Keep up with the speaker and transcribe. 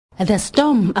The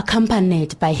storm,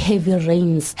 accompanied by heavy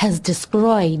rains, has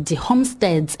destroyed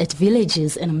homesteads at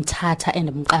villages in Mthatha and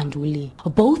Mqanduli,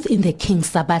 both in the King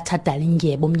Sabata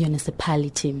Dalindyebo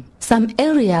municipality. Some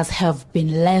areas have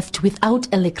been left without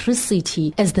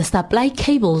electricity as the supply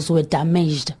cables were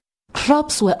damaged.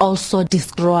 Crops were also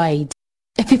destroyed.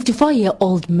 A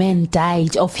 54-year-old man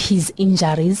died of his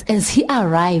injuries as he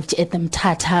arrived at the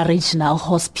Mthatha Regional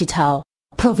Hospital.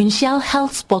 Provincial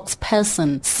Health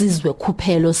spokesperson Sizwe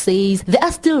Kupelo says they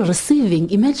are still receiving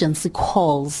emergency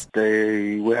calls.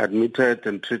 They were admitted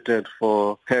and treated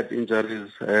for head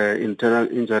injuries, internal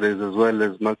injuries, as well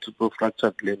as multiple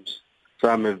fractured limbs.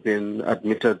 Some have been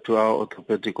admitted to our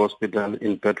orthopedic hospital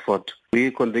in Bedford.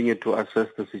 We continue to assess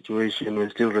the situation.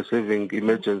 We're still receiving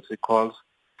emergency calls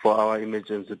for our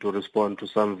emergency to respond to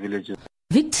some villages.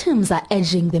 Victims are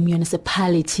urging the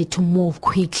municipality to move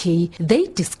quickly. They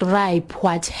describe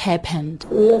what happened.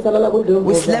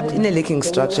 We slept in a leaking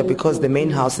structure because the main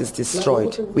house is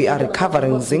destroyed. We are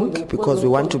recovering zinc because we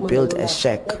want to build a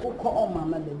shack.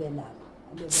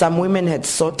 Some women had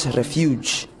sought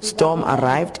refuge. Storm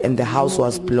arrived and the house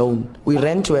was blown. We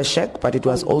ran to a shack, but it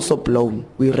was also blown.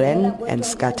 We ran and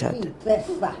scattered.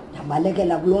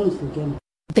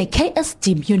 The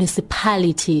KSD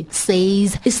municipality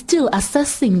says it's still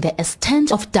assessing the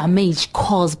extent of damage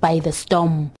caused by the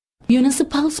storm.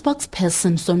 Municipal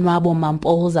spokesperson Sonwabo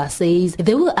Mampoza says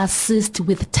they will assist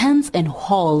with tents and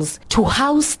halls to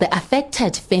house the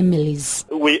affected families.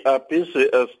 We are busy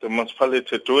as the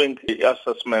municipality doing the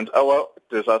assessment. Our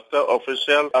disaster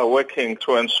officials are working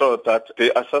to ensure that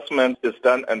the assessment is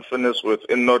done and finished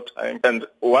within no time. And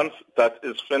once that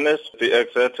is finished, the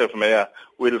executive mayor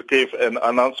will give an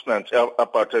announcement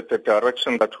about the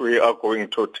direction that we are going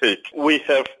to take. We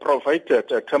have provided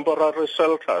a temporary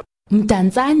shelter.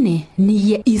 Mdantsane,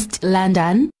 near East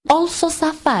London, also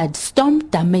suffered storm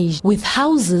damage, with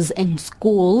houses and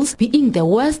schools being the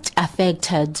worst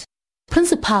affected.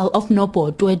 Principal of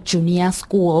Nobodwe Junior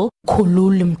School,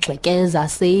 Khululi Mxekeza,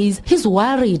 says he's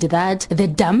worried that the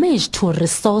damage to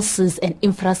resources and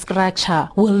infrastructure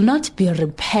will not be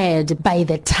repaired by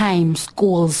the time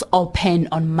schools open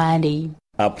on Monday.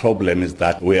 Our problem is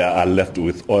that we are left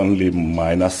with only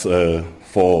minus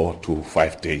 4 to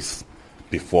 5 days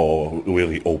before we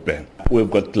reopen.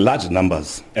 We've got large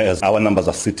numbers, as our numbers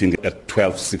are sitting at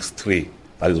 1263,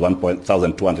 that is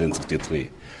 1,263.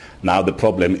 Now the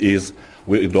problem is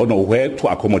we don't know where to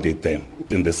accommodate them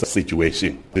in this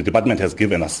situation. The department has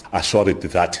given us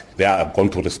assurance that they are going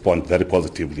to respond very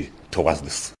positively towards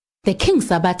this. The King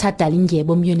Sabata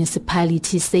Dalindyebo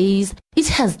municipality says it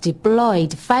has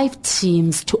deployed 5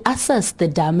 teams to assess the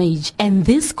damage, and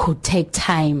this could take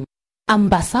time.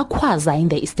 Ambasa Khwaza in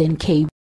the Eastern Cape.